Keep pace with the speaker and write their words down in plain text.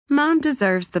Mom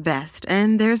deserves the best,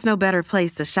 and there's no better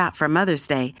place to shop for Mother's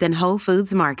Day than Whole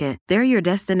Foods Market. They're your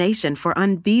destination for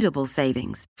unbeatable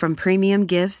savings, from premium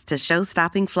gifts to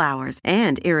show-stopping flowers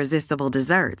and irresistible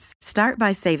desserts. Start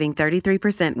by saving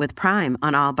 33% with Prime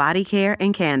on all body care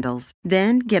and candles.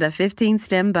 Then get a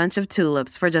 15-stem bunch of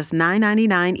tulips for just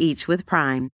 $9.99 each with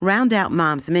Prime. Round out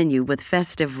Mom's menu with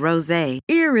festive rosé,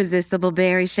 irresistible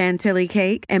berry chantilly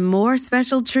cake, and more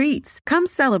special treats. Come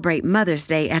celebrate Mother's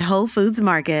Day at Whole Foods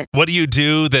Market. What do you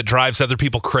do that drives other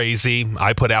people crazy?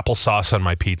 I put applesauce on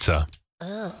my pizza.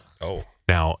 Oh.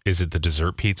 Now, is it the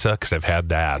dessert pizza? Because I've had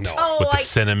that No. with the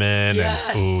cinnamon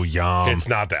and ooh, yum. It's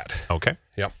not that. Okay.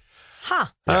 Yep.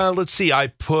 Let's see. I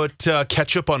put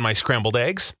ketchup on my scrambled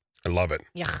eggs. I love it.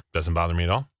 Yuck. Doesn't bother me at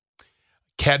all.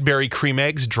 Cadbury cream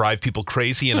eggs drive people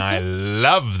crazy, and I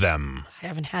love them. I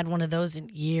haven't had one of those in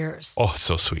years. Oh, it's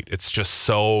so sweet. It's just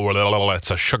so, it's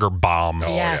a sugar bomb.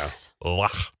 Oh, yes. Ugh.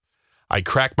 I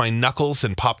crack my knuckles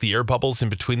and pop the air bubbles in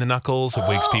between the knuckles. It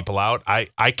wakes people out.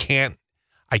 I can't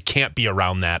be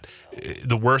around that.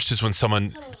 The worst is when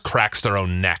someone cracks their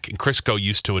own neck. And Crisco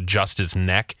used to adjust his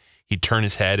neck. He'd turn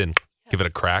his head and give it a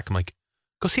crack. I'm like,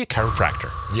 go see a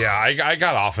chiropractor. Yeah, I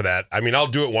got off of that. I mean, I'll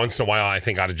do it once in a while. I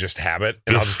think out of just habit.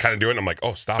 And I'll just kind of do it. And I'm like,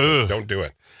 oh, stop it. Don't do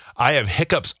it. I have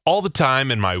hiccups all the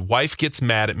time. And my wife gets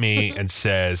mad at me and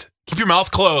says, keep your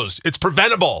mouth closed. It's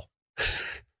preventable.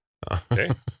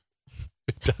 Okay.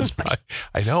 It does.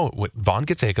 I know. When Vaughn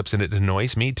gets hiccups and it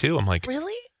annoys me too. I'm like,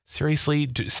 Really? seriously,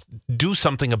 just do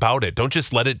something about it. Don't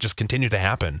just let it just continue to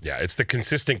happen. Yeah, it's the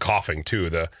consistent coughing too.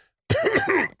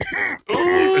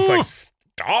 It's like,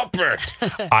 stop it.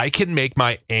 I can make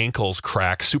my ankles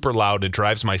crack super loud. It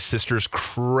drives my sisters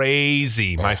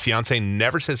crazy. My fiance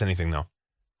never says anything though.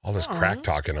 All this crack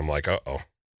talking, I'm like, uh-oh.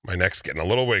 My neck's getting a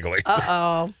little wiggly.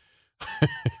 Uh-oh.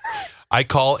 I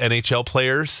call NHL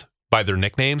players by their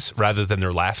nicknames rather than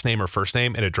their last name or first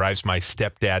name, and it drives my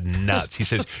stepdad nuts. He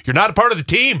says, you're not a part of the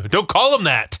team. Don't call them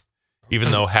that. Even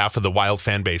though half of the Wild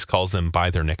fan base calls them by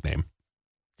their nickname.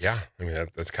 Yeah, I mean,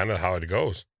 that's kind of how it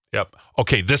goes. Yep.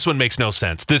 Okay, this one makes no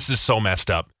sense. This is so messed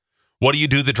up. What do you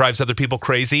do that drives other people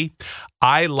crazy?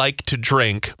 I like to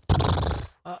drink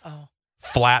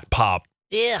flat pop.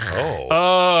 Ugh.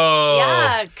 Oh.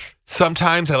 Yuck.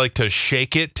 Sometimes I like to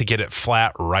shake it to get it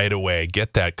flat right away.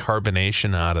 Get that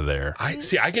carbonation out of there. I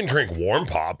can drink warm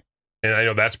pop, and I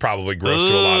know that's probably gross to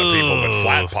a lot of people, but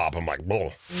flat pop, I'm like, whoa.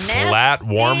 Flat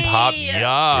warm pop,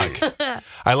 yuck.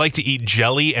 I like to eat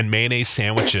jelly and mayonnaise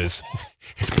sandwiches.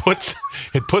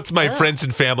 It puts my friends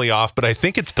and family off, but I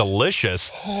think it's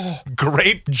delicious.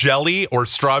 Grape jelly or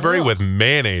strawberry with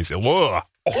mayonnaise. Ugh.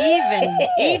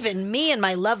 Even me and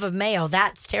my love of mayo,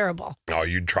 that's terrible. Oh,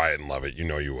 you'd try it and love it. You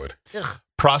know you would. Ugh.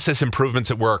 Process improvements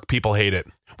at work. People hate it.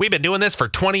 We've been doing this for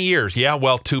 20 years. Yeah,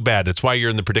 well, too bad. It's why you're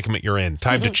in the predicament you're in.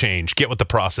 Time to change. Get with the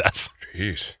process.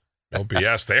 Jeez. No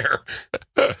BS there.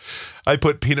 I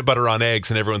put peanut butter on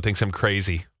eggs and everyone thinks I'm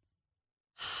crazy.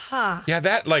 Huh. Yeah,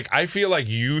 I feel like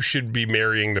you should be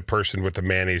marrying the person with the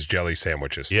mayonnaise jelly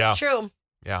sandwiches. Yeah. True.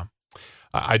 Yeah.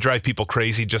 I drive people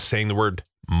crazy just saying the word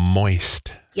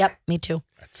moist. Yep, me too.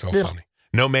 That's so funny.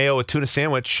 No mayo, a tuna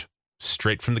sandwich.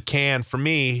 Straight from the can for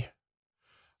me.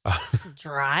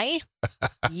 Dry?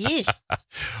 Yeesh.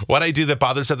 What I do that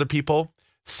bothers other people?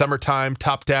 Summertime,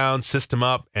 top down, system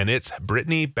up, and it's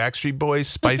Britney, Backstreet Boys,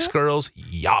 Spice Girls.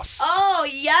 Yes. Oh,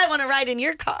 yeah, I want to ride in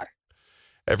your car.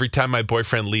 Every time my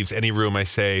boyfriend leaves any room, I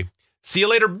say, see you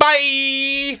later,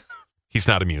 bye. He's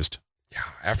not amused. Yeah,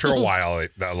 after a while,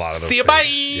 a lot of those See you, things. bye.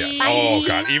 Yes. Bye. Oh,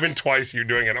 God. Even twice you're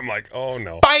doing it, I'm like, oh,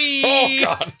 no. Bye. Oh,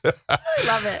 God. I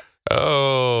love it.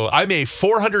 Oh, I'm a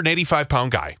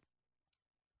 485-pound guy.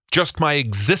 Just my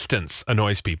existence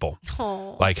annoys people.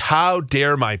 Oh. Like, how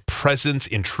dare my presence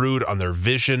intrude on their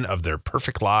vision of their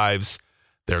perfect lives?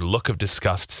 Their look of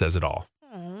disgust says it all.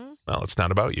 Mm. Well, it's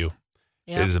not about you.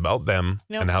 Yep. It is about them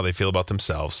Yep. and how they feel about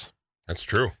themselves. That's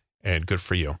true. And good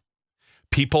for you.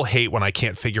 People hate when I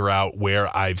can't figure out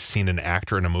where I've seen an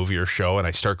actor in a movie or show, and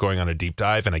I start going on a deep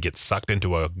dive and I get sucked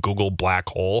into a Google black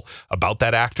hole about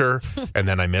that actor, and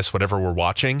then I miss whatever we're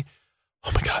watching.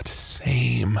 Oh my God,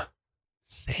 same.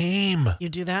 You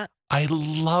do that? I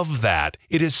love that.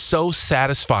 It is so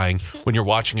satisfying when you're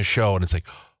watching a show and it's like,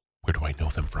 where do I know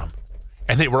them from?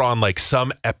 And they were on like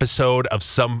some episode of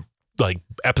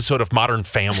Modern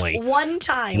Family. One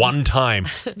time. One time.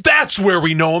 That's where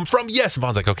we know them from. Yes. And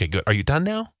Vaughn's like, okay, good. Are you done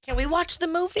now? Can we watch the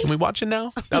movie? Can we watch it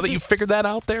now? Now that you've figured that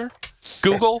out there?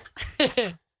 Google?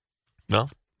 No,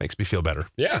 makes me feel better.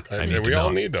 Yeah, I need we to all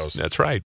know. need those. That's right.